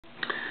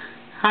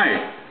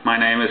Hi,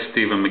 my name is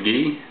Stephen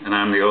McGee and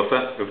I'm the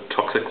author of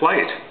Toxic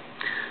Light.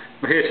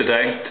 We're here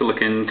today to look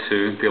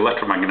into the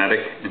electromagnetic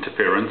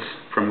interference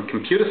from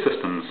computer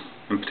systems,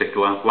 in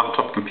particular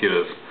laptop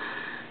computers.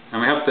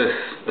 And we have this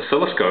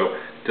oscilloscope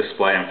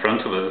display in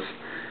front of us,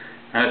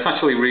 and it's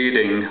actually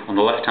reading on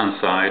the left hand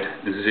side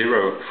is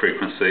 0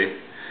 frequency,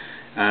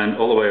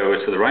 and all the way over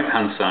to the right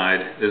hand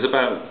side is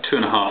about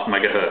 2.5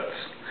 megahertz.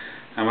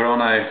 And we're on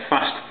a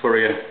fast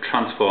Fourier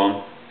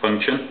transform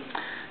function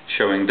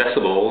showing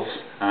decibels,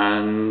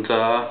 and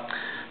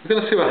we're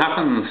going to see what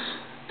happens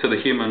to the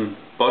human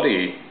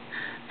body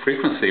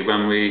frequency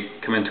when we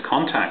come into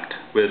contact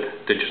with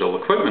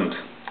digital equipment.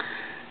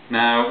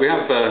 Now, we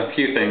have a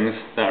few things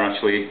that are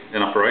actually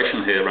in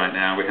operation here right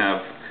now. We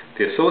have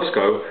the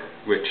oscilloscope,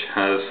 which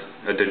has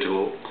a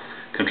digital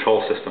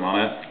control system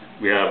on it.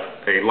 We have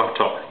a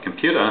laptop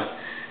computer,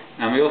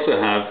 and we also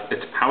have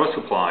its power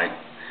supply.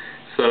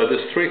 So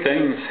there's three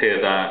things here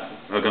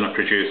that are going to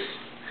produce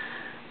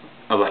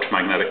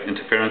electromagnetic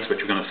interference, which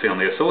we're going to see on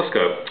the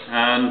oscilloscope.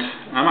 And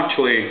I'm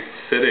actually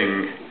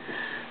sitting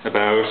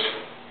about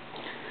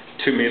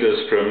 2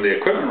 meters from the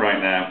equipment right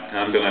now.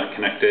 I'm going to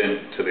connect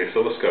in to the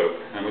oscilloscope,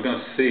 and we're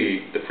going to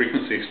see the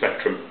frequency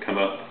spectrum come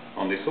up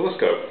on the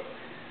oscilloscope.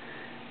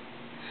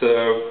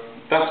 So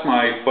that's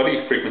my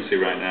body frequency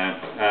right now,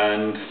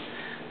 and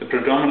the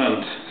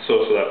predominant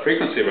source of that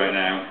frequency right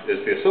now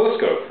is the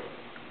oscilloscope.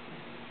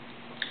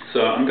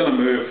 So I'm going to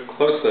move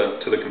closer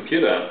to the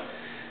computer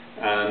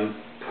and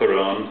put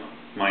on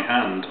my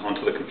hand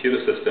onto the computer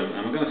system,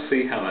 and we're going to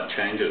see how that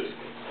changes.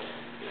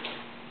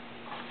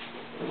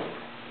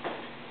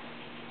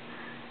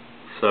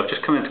 So I've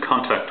just come into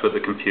contact with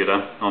the computer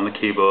on the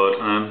keyboard,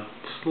 and I'm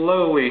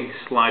slowly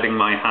sliding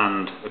my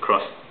hand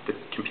across the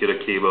computer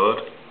keyboard.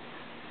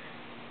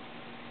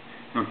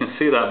 And we can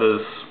see that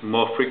there's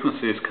more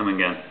frequencies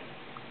coming in.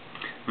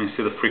 We can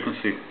see the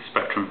frequency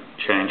spectrum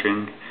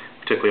changing,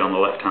 particularly on the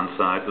left hand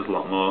side. There's a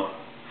lot more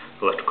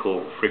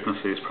electrical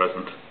frequencies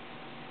present.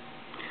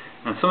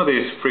 And some of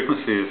these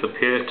frequencies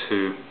appear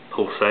to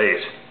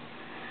pulsate,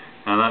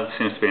 and that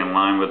seems to be in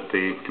line with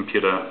the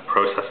computer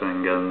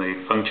processing and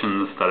the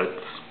functions that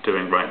it's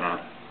doing right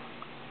now.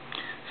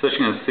 So as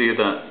you can see,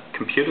 that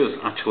computers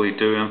actually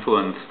do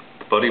influence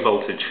the body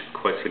voltage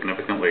quite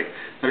significantly.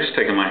 I've just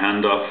taken my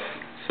hand off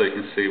so you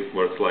can see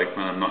what it's like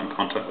when I'm not in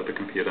contact with the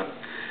computer.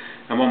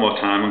 And one more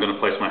time I'm going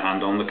to place my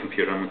hand on the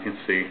computer and we can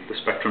see the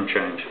spectrum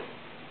change.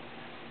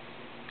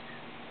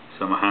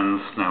 So my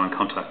hand's now in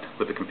contact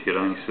with the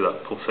computer, and you see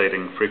that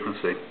pulsating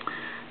frequency.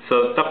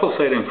 So that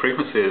pulsating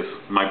frequency is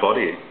my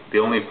body. The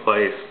only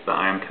place that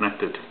I am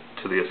connected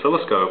to the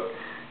oscilloscope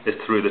is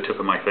through the tip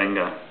of my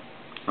finger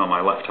on my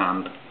left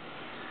hand.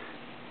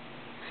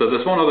 So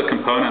there's one other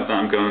component that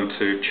I'm going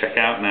to check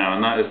out now,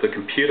 and that is the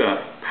computer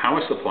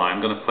power supply.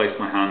 I'm going to place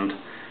my hand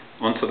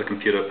onto the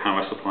computer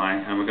power supply,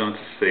 and we're going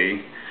to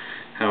see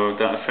how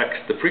that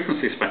affects the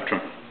frequency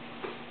spectrum.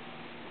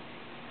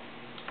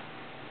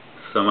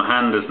 So my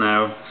hand is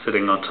now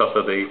sitting on top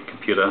of the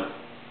computer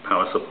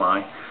power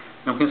supply,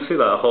 and we can see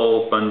that a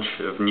whole bunch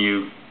of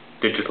new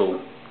digital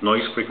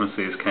noise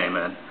frequencies came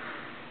in.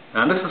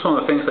 And this is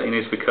one of the things that you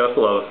need to be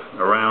careful of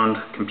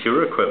around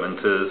computer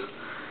equipment, is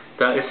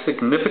that it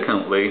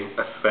significantly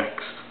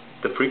affects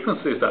the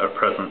frequencies that are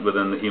present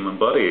within the human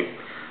body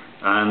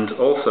and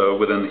also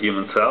within the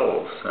human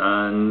cells.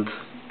 And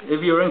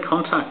if you're in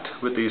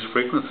contact with these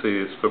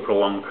frequencies for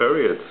prolonged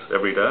periods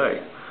every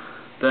day,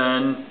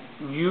 then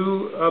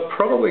you are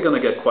probably going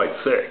to get quite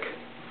sick.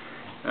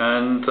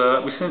 And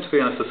we seem to be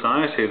in a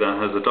society that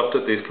has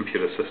adopted these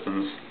computer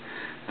systems,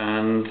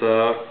 and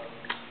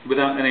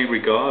without any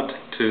regard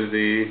to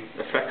the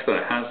effects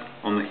that it has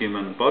on the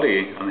human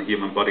body and the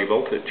human body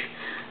voltage.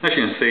 As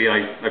you can see,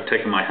 I've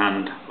taken my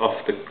hand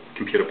off the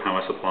computer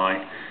power supply,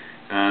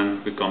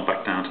 and we've gone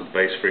back down to the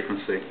base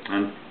frequency.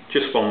 And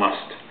just one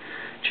last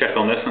check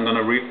on this, I'm going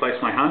to replace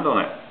my hand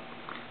on it.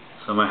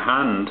 So my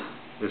hand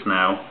is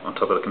now on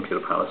top of the computer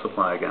power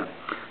supply again.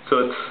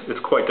 So it's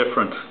quite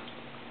different.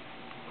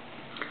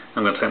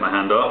 I'm going to take my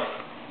hand off,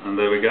 and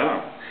there we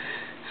go.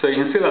 So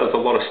you can see that there's a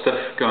lot of stuff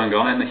going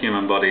on in the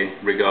human body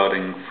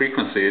regarding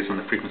frequencies and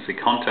the frequency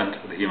content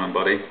of the human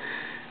body,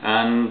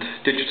 and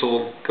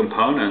digital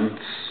components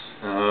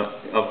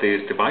of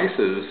these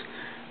devices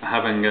are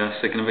having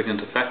a significant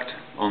effect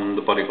on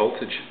the body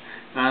voltage.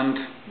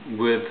 And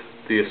with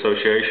the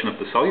association of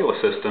the cellular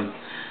system,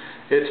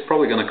 it's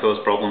probably going to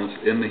cause problems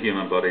in the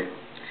human body.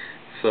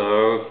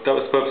 So that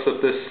was the purpose of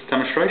this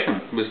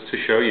demonstration, was to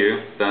show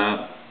you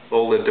that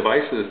all the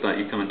devices that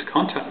you come into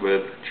contact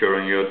with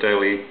during your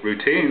daily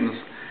routines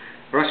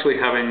are actually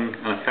having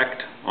an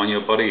effect on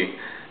your body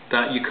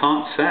that you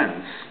can't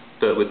sense,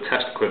 but with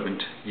test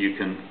equipment you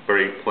can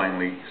very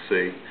plainly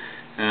see.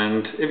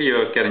 And if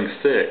you're getting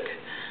sick,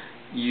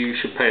 you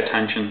should pay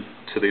attention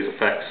to these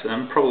effects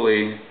and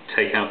probably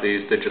take out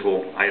these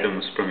digital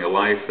items from your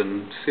life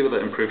and see whether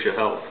it improves your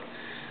health.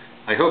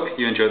 I hope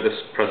you enjoyed this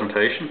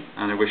presentation,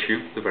 and I wish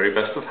you the very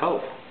best of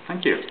health.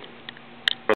 Thank you.